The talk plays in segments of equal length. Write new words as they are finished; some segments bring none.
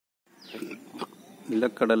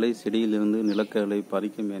நிலக்கடலை செடியிலிருந்து நிலக்கடலை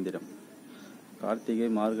பறிக்கும் இயந்திரம். கார்த்திகை,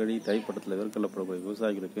 மார்கழி, தைப்பட்டத்தில் எதிர்கொள்ளப்படக்கூடிய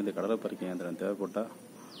விவசாயிகளுக்கு இந்த கடலை பறிக்கும் இயந்திரம் தேவைப்பட்டால்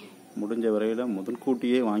முடிஞ்ச வரையில்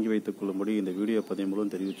முன்கூட்டியே வாங்கி வைத்துக் கொள்ளும்படி இந்த வீடியோ பதிவு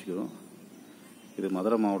மூலம் தெரிவிச்சுக்கிறோம். இது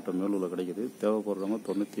மதுரை மாவட்டம் மேலூரில் கிடைக்குது. தேவைப்படுறவங்க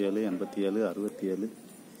 97 87 67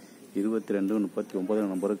 22 39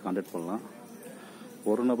 நம்பருக்கு கான்டாக்ட் பண்ணலாம்.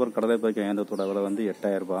 ஒரு நபர் கடலை பறிக்கும் இயந்திரத்தோட விலை வந்து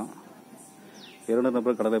 8000 ரூபாய். 2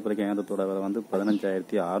 நபர் கடலை பறிக்கும் இயந்திரத்தோட விலை வந்து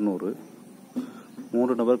 15600.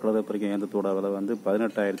 3 நபர் கடலை பறிக்கும் இயந்திரத்தோட விலை வந்து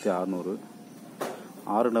 18600.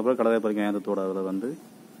 6 நபர் கடலை பறிக்கும் இயந்திரத்தோட விலை வந்து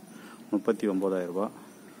 39000 ரூபாய்.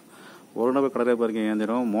 ஒரு நபர் கடலை பறிக்கும்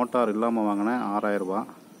இயந்திரம் மோட்டார் இல்லாமல் வாங்கினா 6000 ரூபாய்.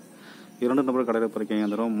 2 நபர் கடலை பறிக்கும்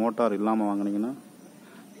இயந்திரம் மோட்டார் இல்லாமல் வாங்கினீங்கன்னா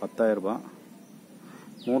 10000 ரூபாய்.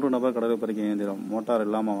 3 நபர் கடலை பறிக்கும் இயந்திரம் மோட்டார்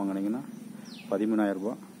இல்லாமல் வாங்கினீங்கன்னா 13000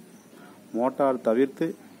 ரூபாய். மோட்டார் தவிர்த்து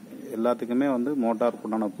எல்லாத்துக்குமே வந்து மோட்டார்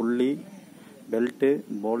உண்டான புள்ளி, பெல்ட்டு,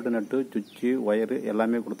 போல்டு நட்டு, சுவிட்சு, ஒயரு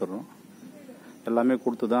எல்லாமே கொடுத்துட்றோம். எல்லாமே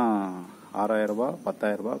கொடுத்து தான் 6000 ரூபாய்,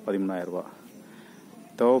 10000 ரூபாய், 13000 ரூபாய்.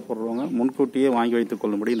 தேவைப்படுறவங்க முன்கூட்டியே வாங்கி வைத்துக்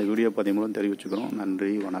கொள்ளும்படி இந்த வீடியோ பதிவு மூலம் தெரிவிச்சுக்கிறோம்.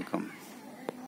 நன்றி, வணக்கம்.